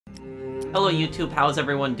Hello YouTube, how's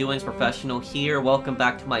everyone doing? It's Professional here. Welcome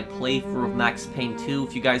back to my playthrough of Max Payne 2.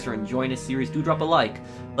 If you guys are enjoying this series, do drop a like.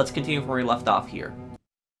 Let's continue from where we left off here.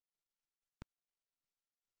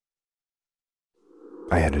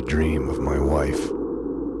 I had a dream of my wife.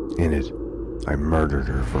 In it, I murdered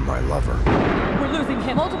her for my lover. We're losing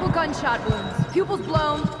him. Multiple gunshot wounds. Pupils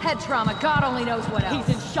blown, head trauma, God only knows what else.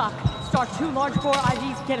 He's in shock. Start 2 large bore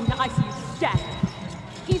IVs, get him to ICU stat.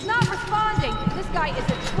 He's not responding. This guy is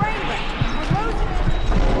a train wreck. We're losing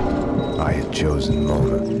him. I had chosen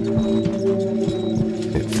Mona.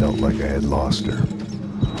 It felt like I had lost her.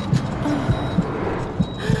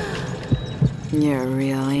 You're a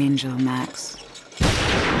real angel, Max.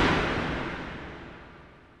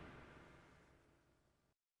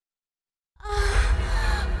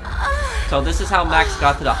 So this is how Max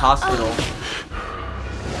got to the hospital.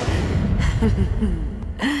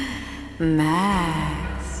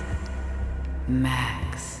 Max.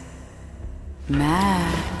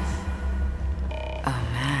 Oh,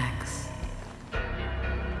 Max.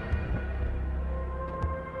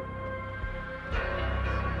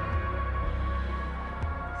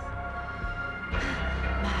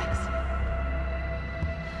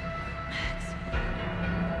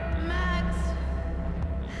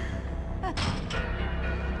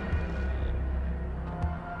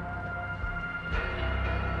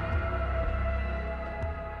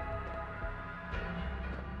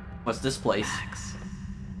 What's this place? Max.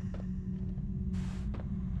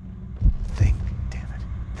 Think, damn it.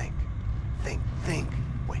 Think.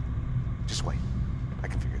 Wait. Just wait. I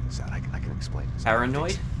can figure this out. I can explain this.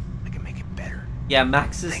 Paranoid? I can make it better. Yeah,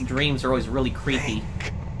 Max's dreams are always really creepy.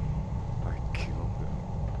 Think. I killed them.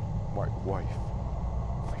 My wife.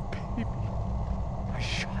 My baby. I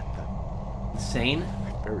shot them. Insane?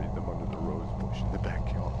 I buried them under the rose bush in the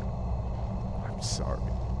backyard. I'm sorry.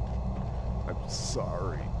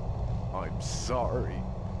 I'm sorry.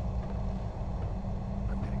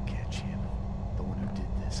 I'm gonna catch him. The one who did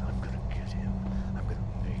this. I'm gonna get him. I'm gonna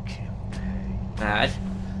make him pay. Mad?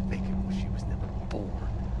 Make him wish he was never born.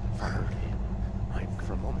 Hurt him. I'm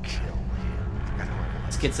gonna kill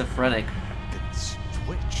him. Schizophrenic. Then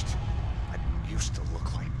switched. I used to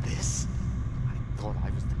look like this. I thought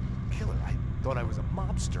I was the killer. I thought I was a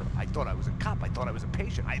mobster. I thought I was a cop. I thought I was a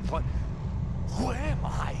patient. I thought, who am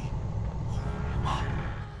I?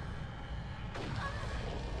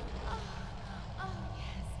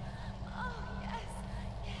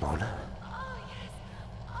 Mona? Oh, yes.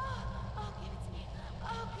 Oh, give it to me.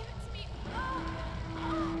 Oh, give it to me.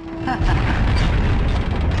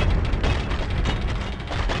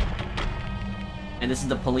 And this is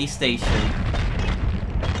the police station.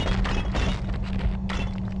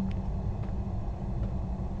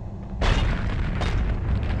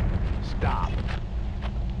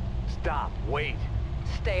 Stop, wait.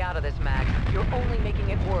 Stay out of this, Max. You're only making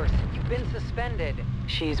it worse. You've been suspended.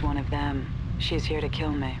 She's one of them. She's here to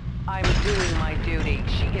kill me. I'm doing my duty.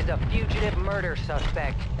 She is a fugitive murder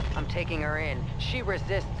suspect. I'm taking her in. She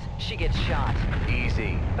resists, she gets shot.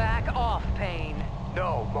 Easy. Back off, Payne.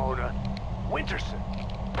 No, Mona. Winterson.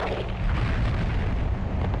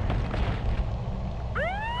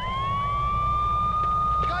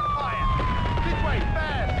 Gunfire! This way,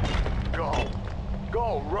 fast!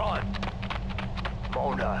 Go, run!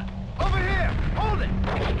 Mona. Over here! Hold it!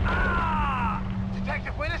 Ah!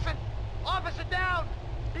 Detective Winterson? Officer down!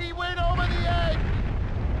 He went over the edge!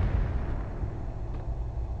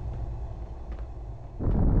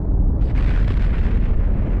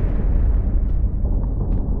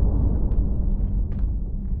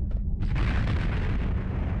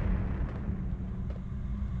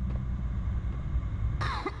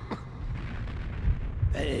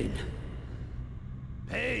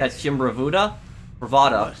 Payne. That's Jim Bravada?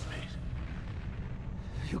 Bravada.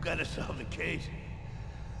 You gotta solve the case.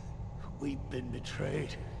 We've been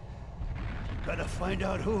betrayed. You gotta find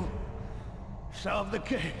out who. Solve the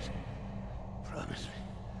case. Promise me.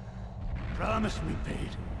 Promise me, Payne.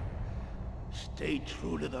 Stay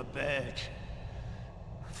true to the badge.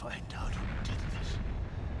 Find out who did this.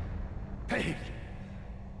 Payne.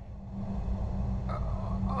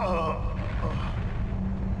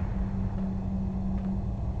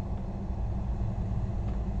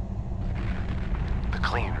 The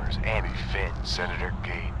cleaners, Andy Finn, Senator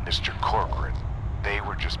Gate, Mr. Corcoran, they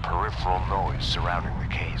were just peripheral noise surrounding the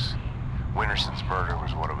case. Winterson's murder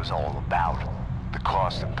was what it was all about. The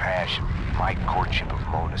cost of passion, my courtship of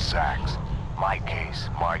Mona Sachs. My case,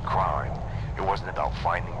 my crime. It wasn't about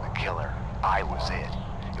finding the killer. I was it.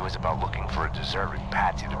 It was about looking for a deserving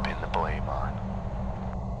patsy to pin the blame on.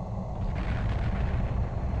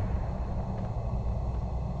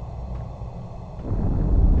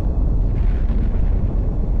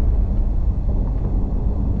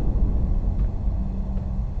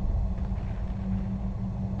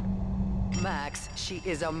 She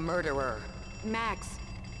is a murderer. Max,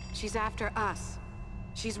 she's after us.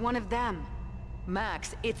 She's one of them.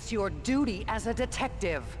 Max, it's your duty as a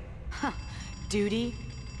detective. Huh. Duty?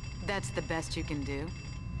 That's the best you can do?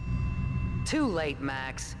 Too late,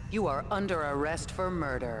 Max. You are under arrest for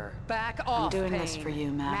murder. Back off, I'm doing Payne. this for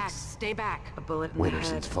you, Max. Max, stay back. A bullet in the head.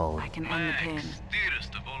 Winterson's phone. I can end the pain.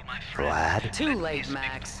 Dearest of all my friends. Vlad? Too late,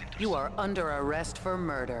 Max. You are under arrest for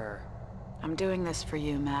murder. I'm doing this for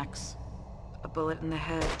you, Max. A bullet in the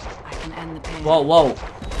head. I can end the pain. Whoa, whoa.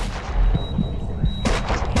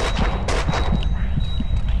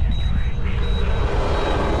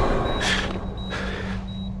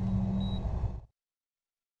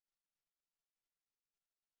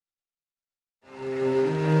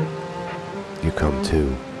 You come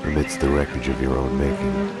to, amidst the wreckage of your own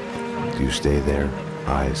making. Do you stay there,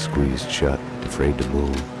 eyes squeezed shut, afraid to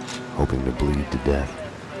move, hoping to bleed to death?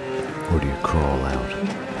 Or do you crawl out,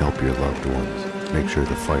 help your loved ones, make sure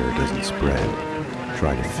the fire doesn't spread,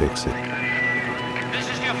 try to fix it? This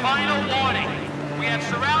is your final warning. We have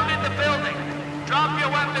surrounded the building. Drop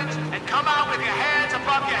your weapons and come out with your hands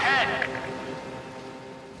above your head.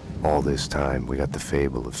 All this time, we got the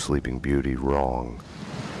fable of Sleeping Beauty wrong.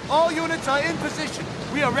 All units are in position.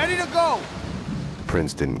 We are ready to go.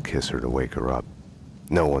 Prince didn't kiss her to wake her up.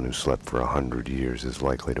 No one who slept for 100 years is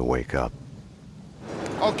likely to wake up.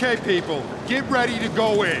 Okay, people, get ready to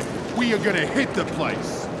go in. We are gonna hit the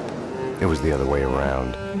place. It was the other way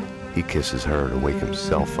around. He kisses her to wake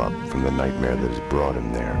himself up from the nightmare that has brought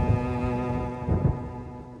him there.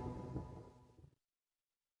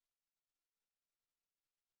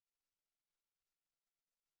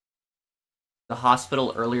 The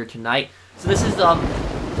hospital earlier tonight. So this is When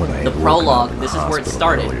I had the woken prologue. up in the This is where it hospital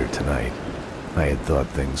started. Earlier tonight, I had thought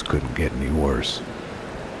things couldn't get any worse.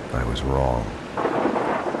 I was wrong.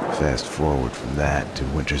 Fast forward from that to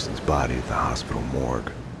Winterson's body at the hospital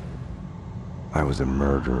morgue. I was a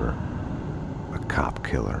murderer, a cop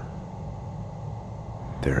killer.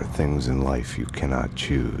 There are things in life you cannot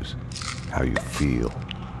choose, how you feel.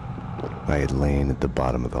 I had lain at the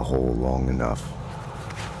bottom of the hole long enough.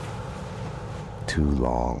 Too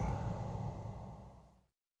long.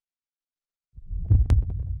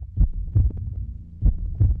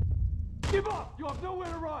 Give up! You have nowhere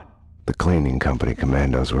to run! The cleaning company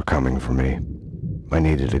commandos were coming for me. I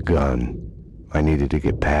needed a gun. I needed to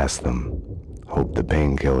get past them. Hoped the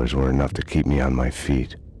painkillers were enough to keep me on my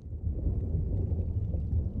feet.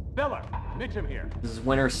 Miller, Mitchum here. This is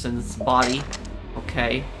Winterson's body.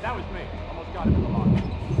 Okay. That was me. Almost got him in the locker.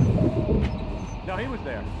 No, he was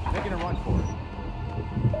there, making a run for it.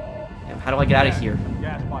 Damn, how do I get out of here? Some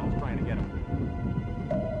gas bottles trying to get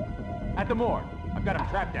him. At the morgue. I've got him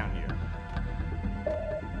trapped down here.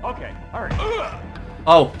 Okay, hurry.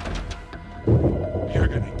 Oh. You're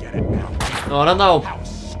gonna get it now. No, no, no. How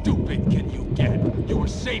stupid can you get? You were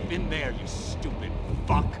safe in there, you stupid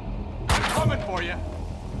fuck. I'm coming for you.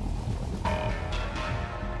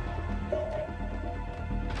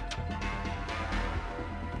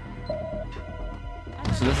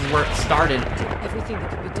 So this is where it started. Everything that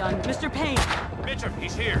can be done. Mr. Payne! Mitchum,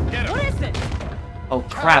 he's here. Get him. What is this? Oh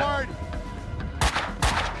crap. Coward!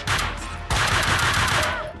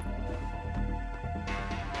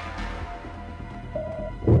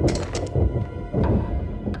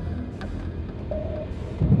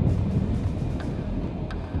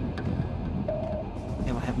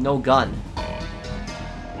 Damn, I have no gun.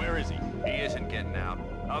 Where is he? He isn't getting out.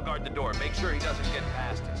 I'll guard the door. Make sure he doesn't get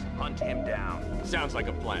past us. Hunt him down. Sounds like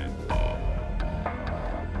a plan.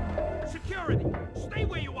 Security! Stay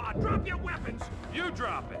where you are! Drop your weapons! You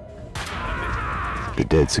drop it! The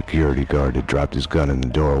dead security guard had dropped his gun in the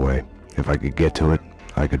doorway. If I could get to it,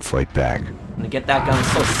 I could fight back. I'm gonna get that gun. I'm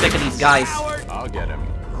so sick of these guys. I'll get him.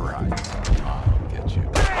 Right. I'll get you.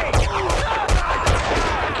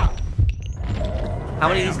 How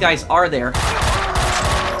many of these guys are there?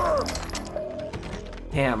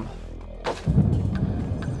 Damn.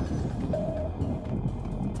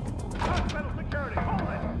 Hospital security, hold it!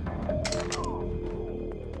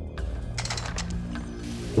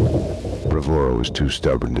 Rivora was too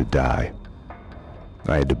stubborn to die.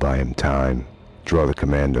 I had to buy him time, draw the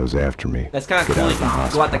commandos after me. That's kind of get cool. out You of the can go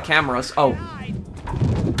hospital. out the cameras. Oh.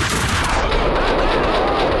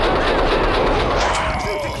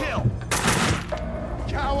 Shoot to kill!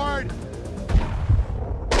 Coward!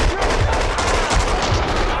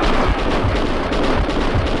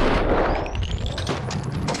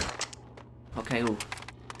 Okay. Ooh.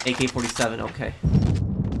 AK-47. Okay.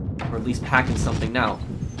 Or at least packing something now.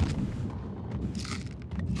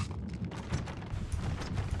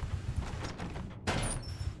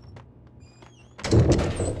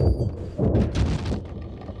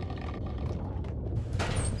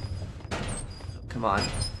 Come on.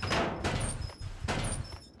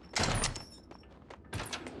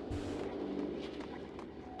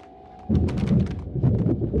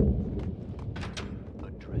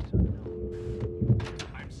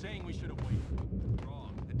 I'm saying we should have waited.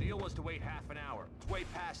 Wrong. The deal was to wait half an hour. It's way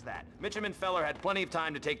past that. Mitchum and Feller had plenty of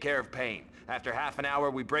time to take care of Payne. After half an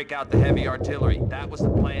hour, we break out the heavy artillery. That was the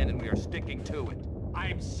plan, and we are sticking to it.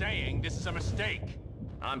 I'm saying this is a mistake.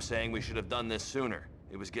 I'm saying we should have done this sooner.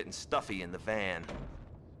 It was getting stuffy in the van.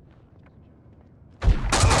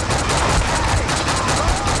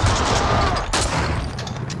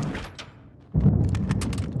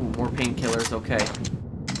 Ooh, more painkillers, okay.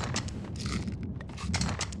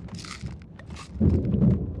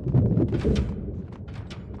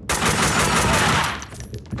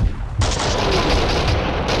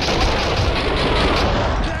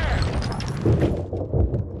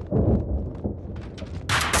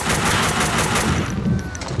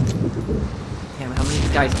 Damn, how many of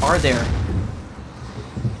these guys are there?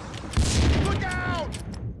 Look out!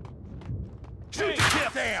 Shoot the kid!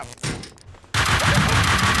 Damn!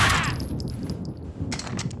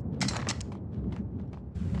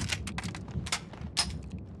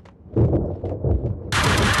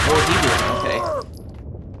 What was he doing? Okay.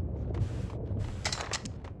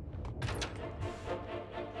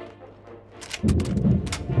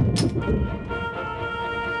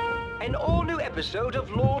 An all-new episode of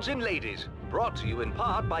Lords and Ladies, brought to you in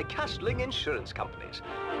part by Castling Insurance Companies.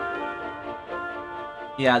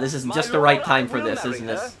 Yeah, this is My just the lord, right time I for will this, marry isn't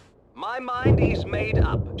her. this? My mind is made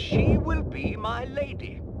up. She will be my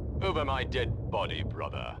lady. Over my dead body,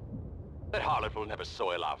 brother. That harlot will never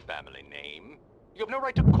soil our family name. You have no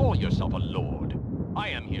right to call yourself a lord. I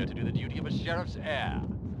am here to do the duty of a sheriff's heir.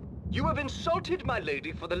 You have insulted my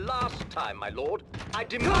lady for the last time, my lord. I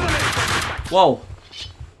demand respect. Whoa.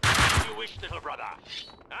 You wish, little brother.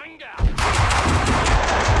 Anger!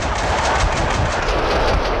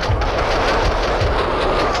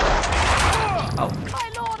 Oh. My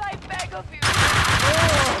lord, I beg of you.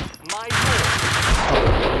 My lord.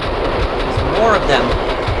 There's more of them.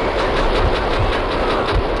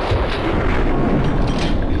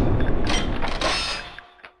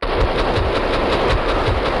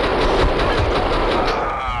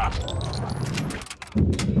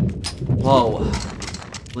 Whoa.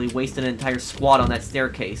 Really wasted an entire squad on that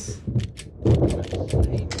staircase.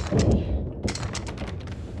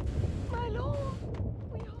 My lord.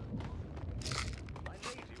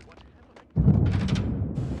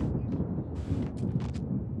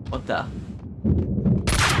 What the?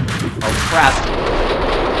 Oh crap.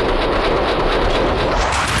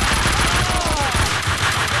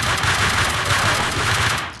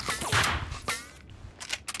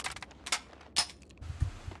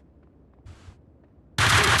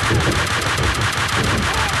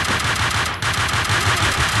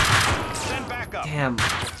 Send back up. Damn.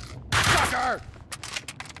 Sucker!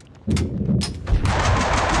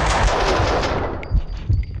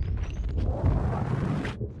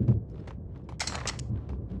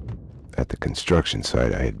 At the construction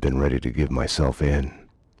site, I had been ready to give myself in.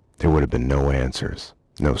 There would have been no answers,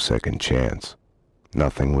 no second chance.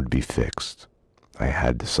 Nothing would be fixed. I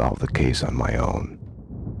had to solve the case on my own.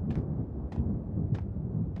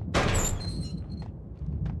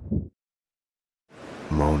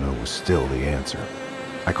 Mona was still the answer.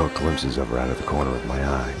 I caught glimpses of her out of the corner of my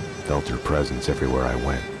eye, felt her presence everywhere I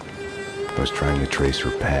went. I was trying to trace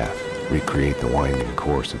her path, recreate the winding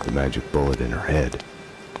course of the magic bullet in her head.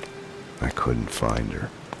 I couldn't find her.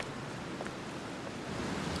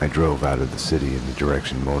 I drove out of the city in the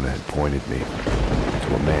direction Mona had pointed me,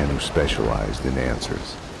 to a man who specialized in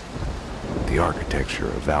answers. The architecture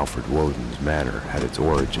of Alfred Woden's manor had its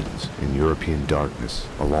origins in European darkness,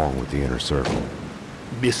 along with the Inner Circle.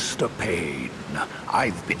 Mr. Payne,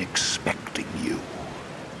 I've been expecting you.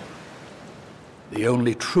 The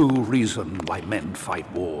only true reason why men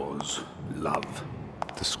fight wars, love.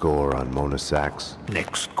 The score on Mona Sachs?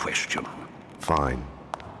 Next question. Fine.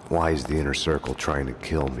 Why is the Inner Circle trying to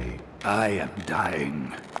kill me? I am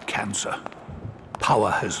dying. Cancer.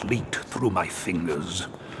 Power has leaked through my fingers.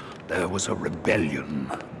 There was a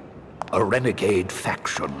rebellion. A renegade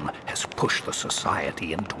faction has pushed the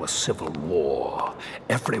society into a civil war.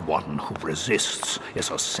 Everyone who resists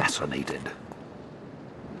is assassinated.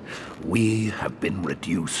 We have been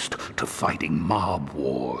reduced to fighting mob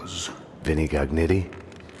wars. Vinnie Gognitti?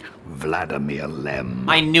 Vladimir Lem.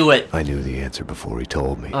 I knew it. I knew the answer before he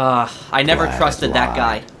told me. I never Glad trusted that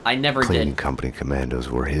lie. guy. I never Cleaning did. Company commandos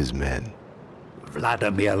were his men.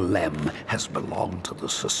 Vladimir Lem has belonged to the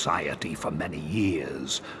Society for many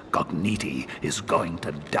years. Gogniti is going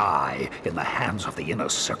to die in the hands of the Inner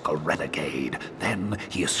Circle renegade. Then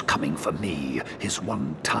he is coming for me, his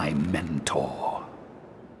one-time mentor.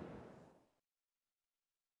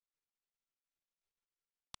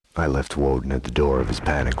 I left Woden at the door of his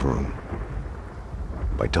panic room.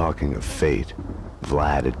 By talking of fate,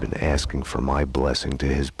 Vlad had been asking for my blessing to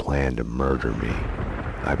his plan to murder me.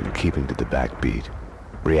 I've been keeping to the backbeat,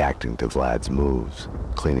 reacting to Vlad's moves,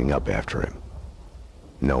 cleaning up after him.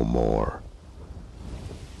 No more.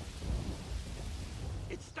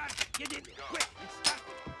 It's started! Get in! Quick! It's started!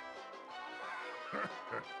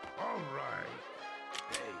 All right.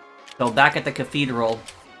 Hey. So back at the cathedral.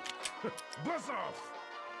 Buzz off!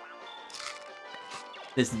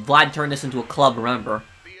 This Vlad turned this into a club, remember?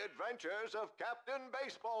 The Adventures of Captain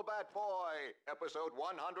Baseball Bat Boy, episode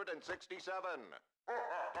 167.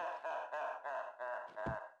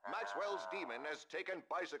 Maxwell's demon has taken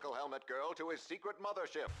Bicycle Helmet Girl to his secret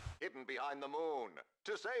mothership, hidden behind the moon.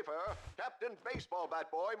 To save her, Captain Baseball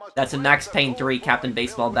Bat Boy must... That's in Max Payne 3, Captain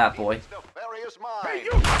Baseball Bat Boy. Nefarious mind. Hey,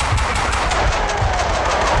 you!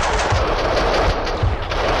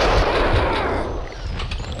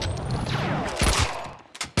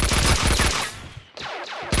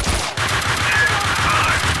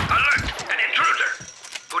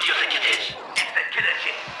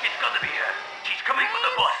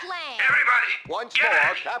 Once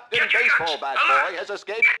more, Captain Baseball Bat Boy has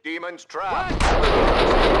escaped Demon's trap.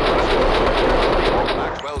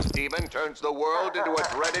 Maxwell's demon turns the world into a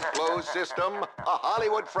dreaded closed system, a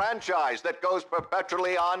Hollywood franchise that goes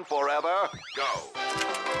perpetually on forever. Go.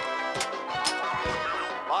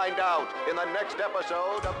 Find out in the next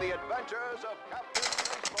episode of The Adventures of Captain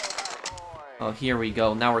Baseball Bat Boy. Oh, here we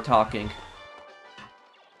go. Now we're talking.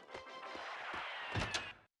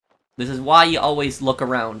 This is why you always look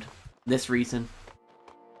around. This reason.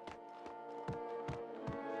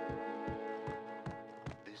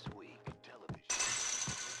 This week, television,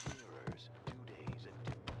 mirrors, 2 days and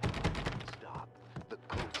stop. The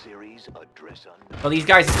cult series Address Unknown. Oh, these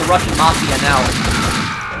guys, it's the Russian Mafia now.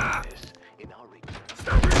 In our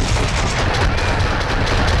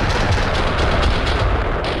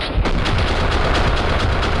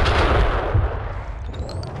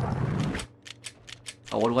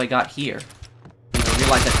oh, what do I got here? I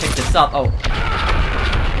realize I picked this up. Oh.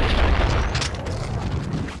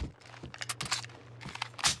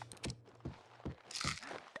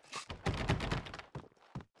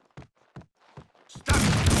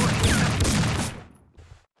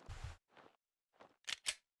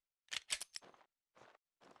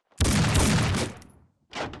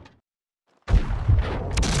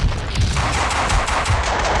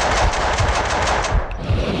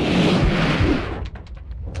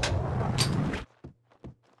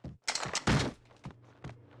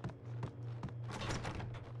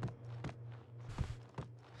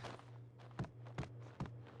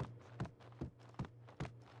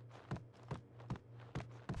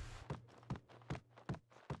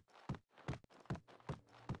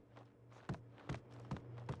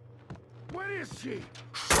 Where is she?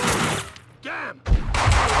 Damn! The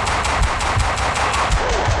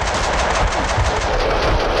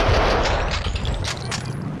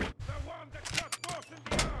one that got boss in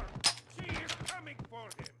the arm! She is coming for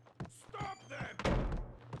him! Stop them!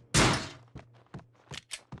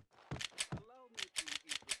 Allow me to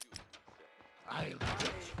introduce myself. I'll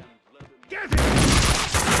get him!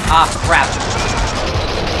 Ah, crap!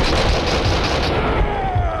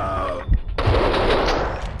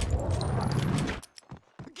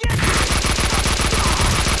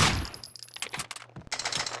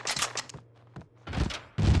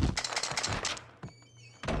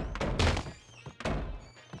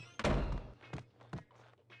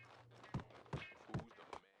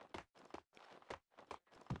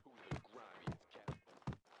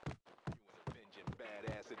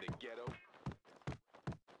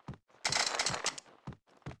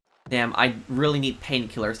 Damn, I really need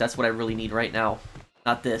painkillers. That's what I really need right now.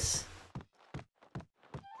 Not this.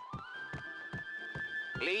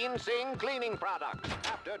 Clean Sing cleaning products.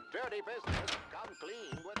 After dirty business, come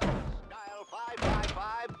clean with us. Dial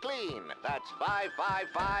 555 clean. That's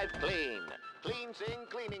 555 clean. Clean Sing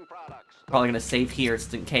cleaning products. Probably gonna save here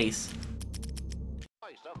just in case.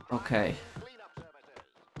 Okay.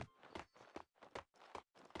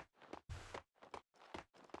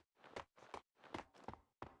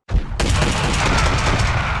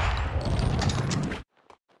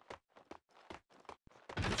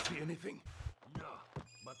 Anything? No,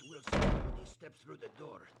 but we'll see when he steps through the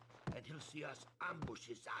door, and he'll see us ambush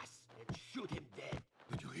his ass and shoot him dead.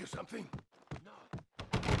 Did you hear something? No.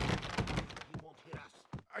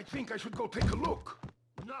 I think I should go take a look.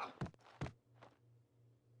 No.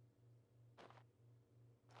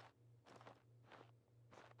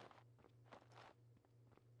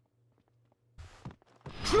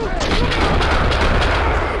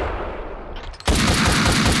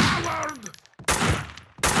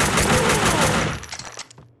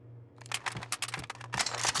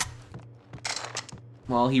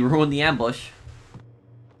 Well, he ruined the ambush.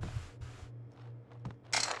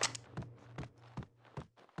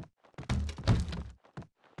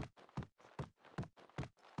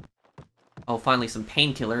 Oh, finally some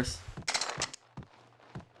painkillers.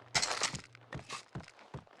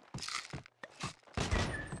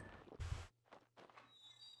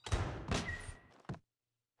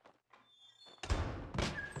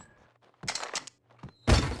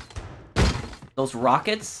 Those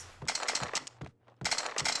rockets?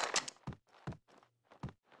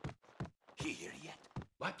 He here yet?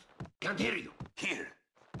 What? Can't hear you. Here.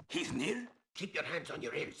 He's near? Keep your hands on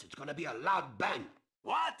your ears. It's gonna be a loud bang.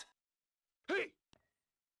 What? Hey!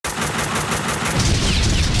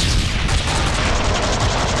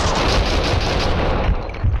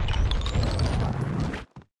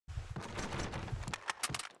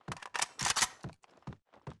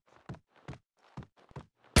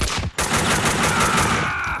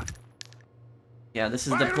 Yeah, this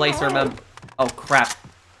is the place I remember. Oh, crap.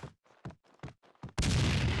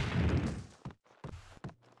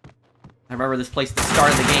 I remember this place at the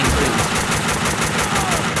start of the game, too.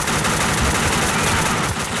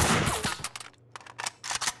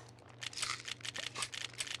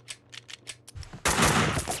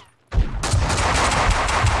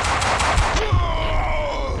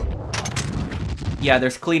 Yeah,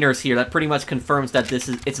 there's cleaners here. That pretty much confirms that it's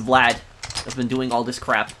Vlad that's been doing all this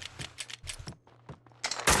crap.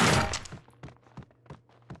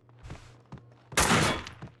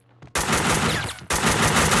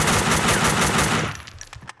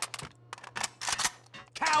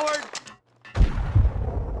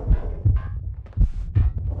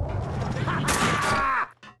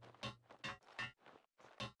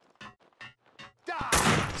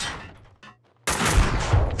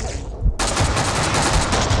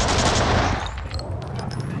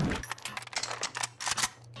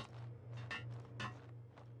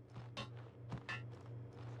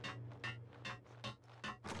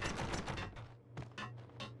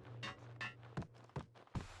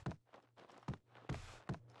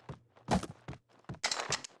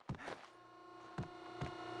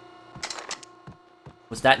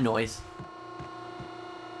 What's that noise?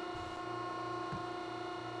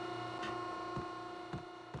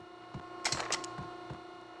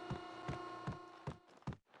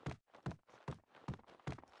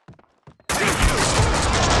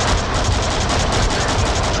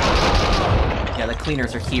 Yeah, the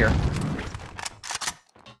cleaners are here.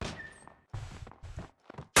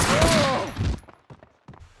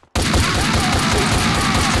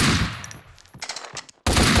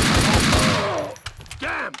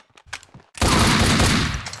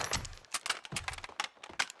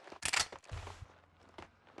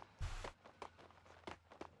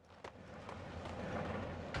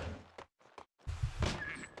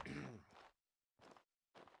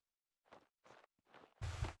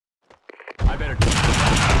 I better...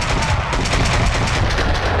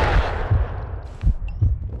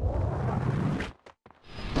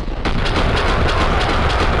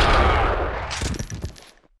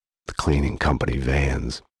 The cleaning company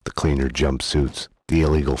vans, the cleaner jumpsuits, the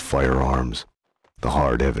illegal firearms, the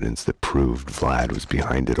hard evidence that proved Vlad was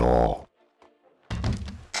behind it all.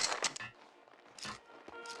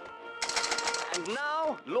 And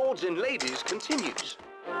now, Lords and Ladies continues.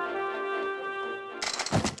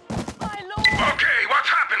 Okay, what's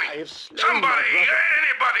happening? Somebody,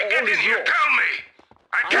 anybody, get in here, tell me!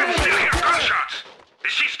 I can't still hear gunshots!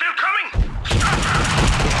 Is she still coming? Stop her!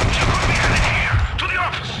 She could be headed here, to the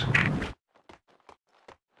office!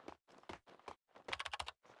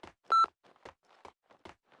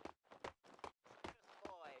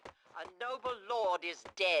 A noble lord is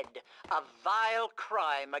dead, a vile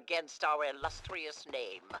crime against our illustrious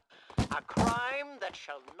name. A crime that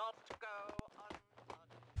shall not go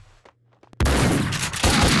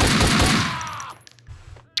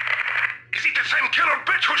Is it the same killer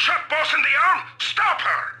bitch who shot Boss in the arm? Stop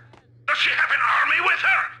her! Does she have an army with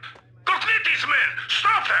her? Go get these men!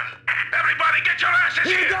 Stop them! Everybody get your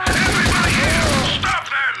asses here! Everybody here! Stop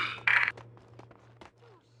them!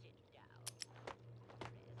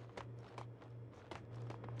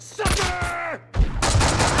 Sucker!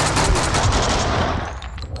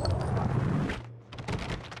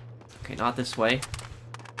 Okay, not this way.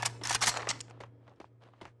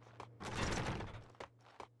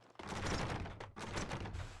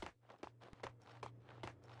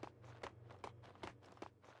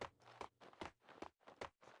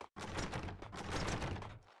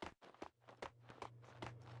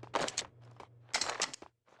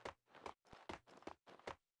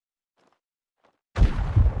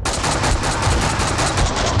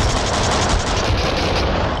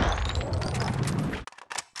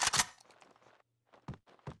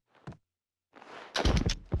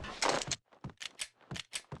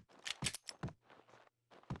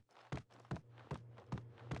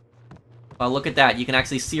 Well, look at that. You can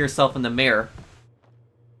actually see yourself in the mirror.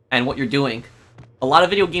 And what you're doing. A lot of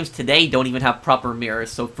video games today don't even have proper mirrors,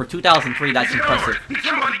 so for 2003, that's impressive.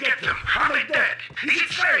 Somebody get them! I'm dead!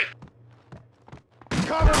 He's safe!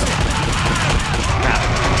 Cover me!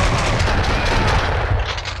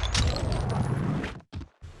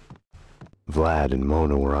 Vlad and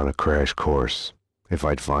Mona were on a crash course. If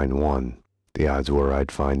I'd find one, the odds were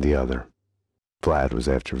I'd find the other. Vlad was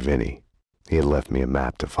after Vinny. He had left me a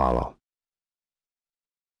map to follow.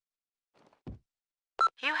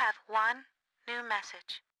 You have one new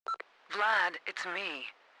message. Vlad, it's me.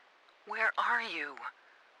 Where are you?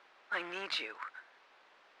 I need you.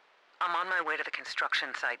 I'm on my way to the construction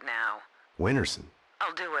site now. Winterson.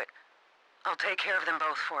 I'll do it. I'll take care of them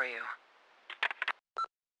both for you.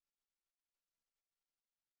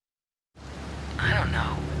 I don't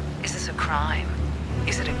know. Is this a crime?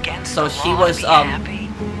 Is it against the law to be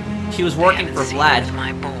happy? She was working for Vlad. With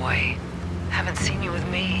my boy. Haven't seen you with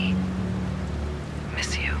me.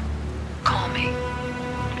 Miss you. Call me.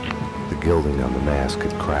 The gilding on the mask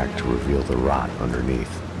had cracked to reveal the rot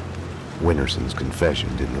underneath. Winterson's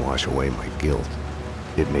confession didn't wash away my guilt.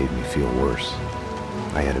 It made me feel worse.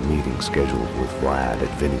 I had a meeting scheduled with Vlad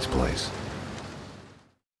at Vinny's place.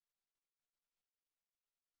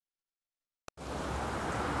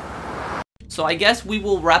 So I guess we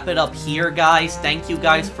will wrap it up here, guys. Thank you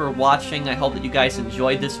guys for watching. I hope that you guys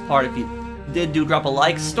enjoyed this part. If you did, do drop a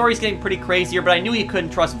like. Story's getting pretty crazier, but I knew you couldn't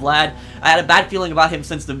trust Vlad. I had a bad feeling about him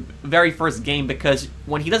since the very first game, because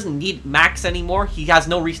when he doesn't need Max anymore, he has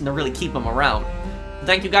no reason to really keep him around.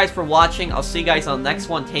 Thank you guys for watching. I'll see you guys on the next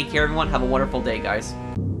one. Take care, everyone. Have a wonderful day, guys.